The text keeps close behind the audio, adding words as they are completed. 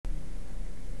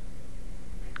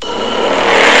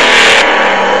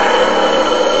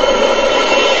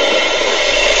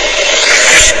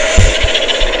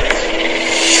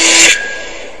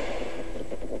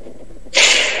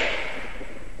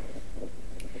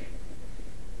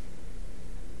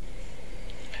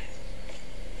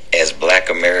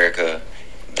Black America,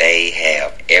 they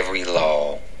have every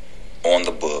law on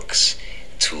the books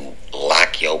to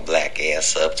lock your black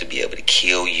ass up, to be able to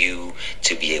kill you,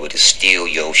 to be able to steal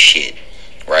your shit,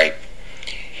 right?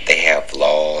 They have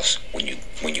laws when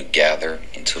you gather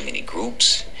in too many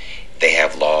groups. They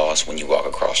have laws when you walk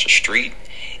across the street.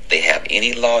 They have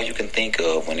any law you can think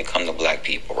of when it comes to black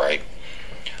people, right?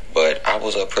 But I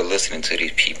was up here listening to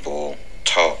these people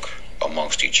talk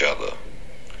amongst each other,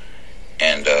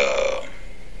 and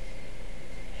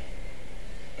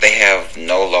they have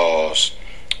no laws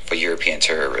for European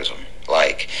terrorism.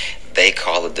 Like, they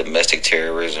call it domestic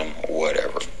terrorism or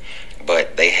whatever,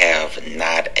 but they have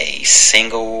not a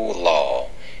single law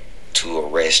to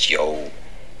arrest your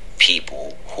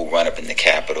people who run up in the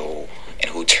Capitol and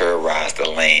who terrorize the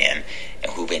land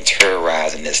and who've been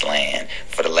terrorizing this land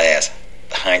for the last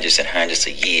hundreds and hundreds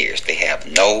of years. They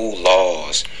have no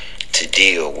laws to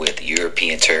deal with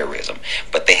European terrorism,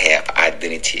 but they have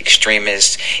identity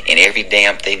extremists and every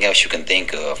damn thing else you can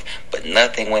think of, but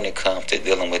nothing when it comes to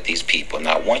dealing with these people.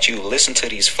 Now, I want you to listen to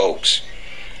these folks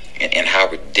and how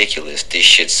ridiculous this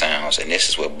shit sounds, and this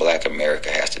is what Black America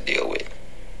has to deal with.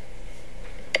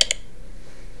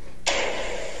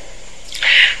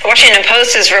 The Washington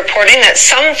Post is reporting that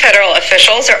some federal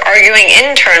officials are arguing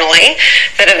internally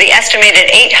that of the estimated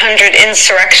 800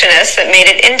 insurrectionists that made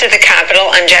it into the Capitol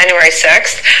on January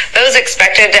 6th, those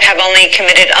expected to have only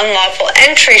committed unlawful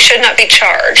entry should not be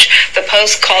charged. The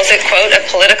Post calls it, quote, a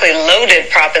politically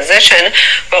loaded proposition,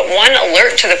 but one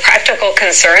alert to the practical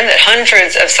concern that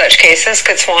hundreds of such cases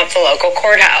could swamp the local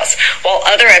courthouse, while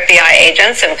other FBI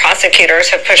agents and prosecutors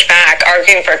have pushed back,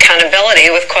 arguing for accountability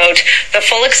with, quote, the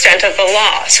full extent of the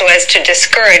law, so as to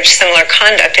discourage similar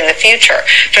conduct in the future.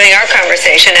 During our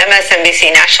conversation,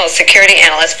 MSNBC national security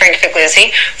analyst Frank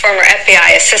Figliuzzi, former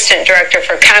FBI Assistant Director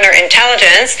for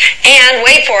Counterintelligence, and,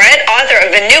 wait for it, author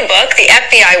of the new book, The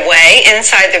FBI Way,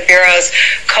 Inside the Bureau's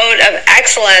Code of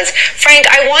Excellence.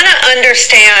 Frank, I want to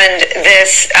understand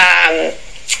this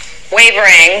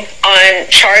wavering on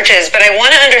charges, but I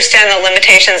want to understand the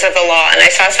limitations of the law. And I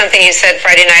saw something you said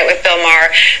Friday night with Bill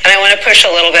Maher, and I want to push a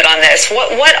little bit on this.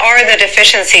 What are the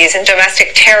deficiencies in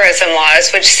domestic terrorism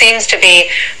laws, which seems to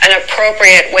be an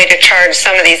appropriate way to charge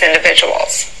some of these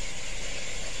individuals?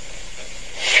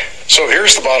 So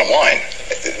here's the bottom line.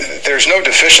 There's no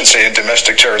deficiency in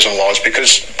domestic terrorism laws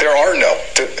because there are no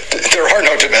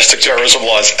domestic terrorism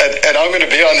laws. And I'm going to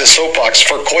be on this soapbox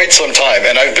for quite some time,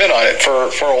 and I've been on it for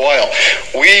a while.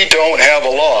 We don't have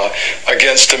a law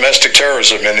against domestic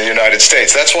terrorism in the United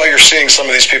States. That's why you're seeing some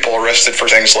of these people arrested for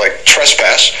things like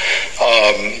trespass,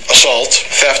 assault,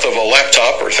 theft of a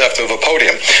laptop, or theft of a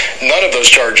podium. None of those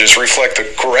charges reflect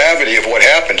the gravity of what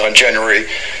happened on January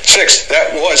 6th.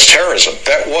 That was terrorism.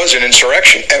 That was an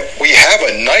insurrection. And we have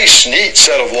a nice, neat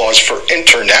set of laws for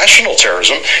international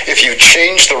terrorism. If you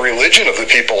change the religion of the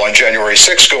people on January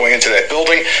 6th going into that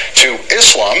building to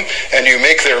Islam and you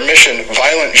make their mission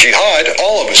violent jihad,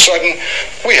 all of a sudden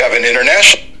we have an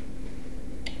international.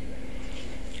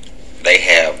 They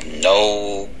have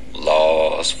no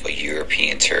laws for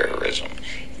European terrorism.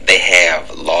 They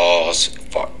have laws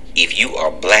for if you are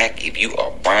black, if you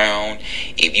are brown,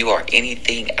 if you are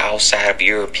anything outside of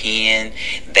European,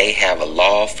 they have a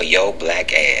law for your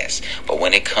black ass. But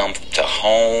when it comes to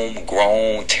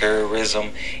homegrown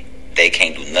terrorism, they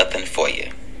can't do nothing for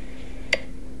you.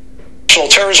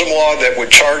 Terrorism law that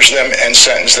would charge them and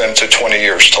sentence them to 20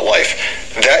 years to life.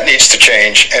 That needs to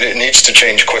change, and it needs to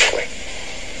change quickly.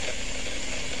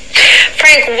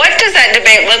 Frank, what does that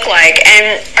debate look like?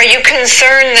 And are you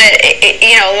concerned that,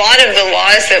 a lot of the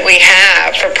laws that we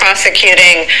have for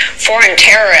prosecuting foreign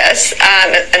terrorists,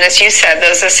 and as you said,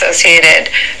 those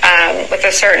associated with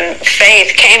a certain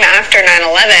faith, came after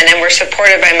 9/11 and were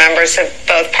supported by members of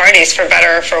both parties, for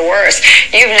better or for worse?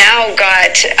 You've now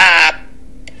got...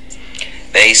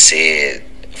 They said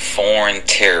foreign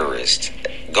terrorists.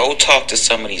 Go talk to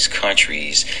some of these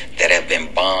countries that have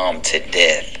been bombed to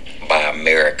death by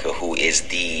America, who is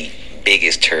the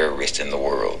biggest terrorist in the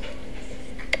world.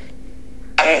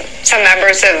 Some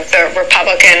members of the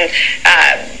Republican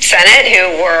Senate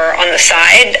who were on the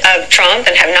side of Trump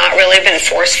and have not really been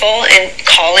forceful in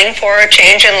calling for a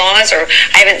change in laws, or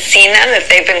I haven't seen them if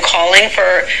they've been calling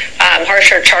for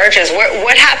harsher charges.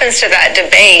 What happens to that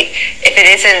debate if it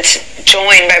isn't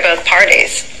joined by both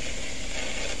parties?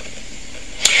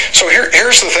 So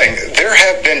here's the thing. There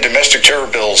have been domestic terror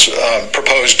bills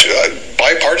proposed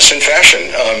bipartisan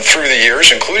fashion through the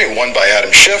years, including one by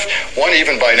Adam Schiff, one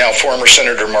even by now former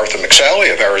Senator Martha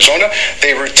McSally of Arizona.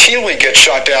 They routinely get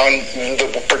shot down.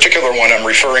 The particular one I'm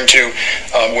referring to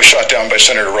was shot down by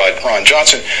Senator Ron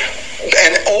Johnson.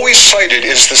 and always cited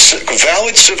is the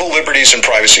valid civil liberties and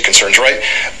privacy concerns, right?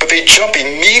 But they jump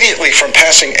immediately from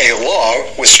passing a law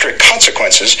with strict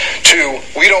consequences to,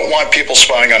 we don't want people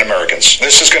spying on Americans.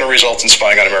 This is going to result in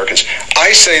spying on Americans.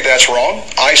 I say that's wrong.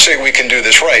 I say we can do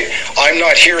this right. I'm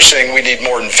not here saying we need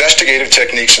more investigative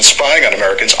techniques in spying on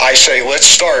Americans. I say let's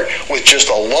start with just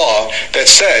a law that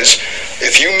says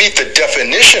if you meet the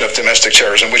definition of domestic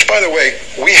terrorism, which, by the way,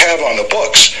 we have on the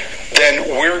books, then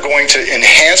we're going to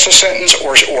enhance a sentence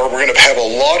or we're going to have a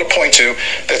law to point to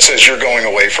that says you're going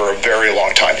away for a very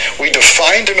long time. We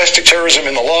define domestic terrorism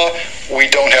in the law. We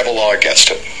don't have a law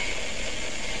against it.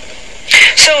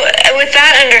 So with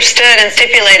that understood and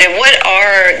stipulated, what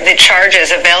are the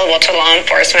charges available to law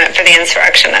enforcement for the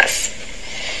insurrectionists?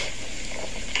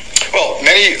 Well,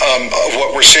 many of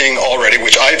what we're seeing already,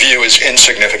 which I view as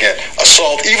insignificant,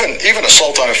 assault, even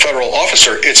assault on a federal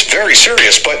officer, it's very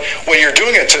serious. But when you're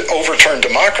doing it to overturn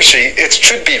democracy, it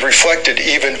should be reflected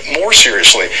even more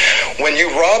seriously. When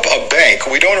you rob a bank,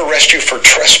 we don't arrest you for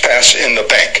trespass in the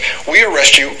bank. We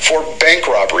arrest you for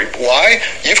bank robbery. Why?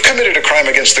 You've committed a crime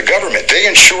against the government. They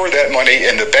insure that money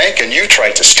in the bank, and you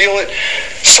tried to steal it.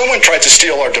 Someone tried to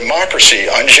steal our democracy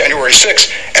on January 6th,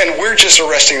 and we're just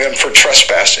arresting them for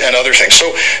trespass and other things.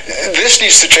 So this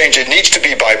needs to change. It needs to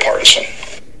be bipartisan.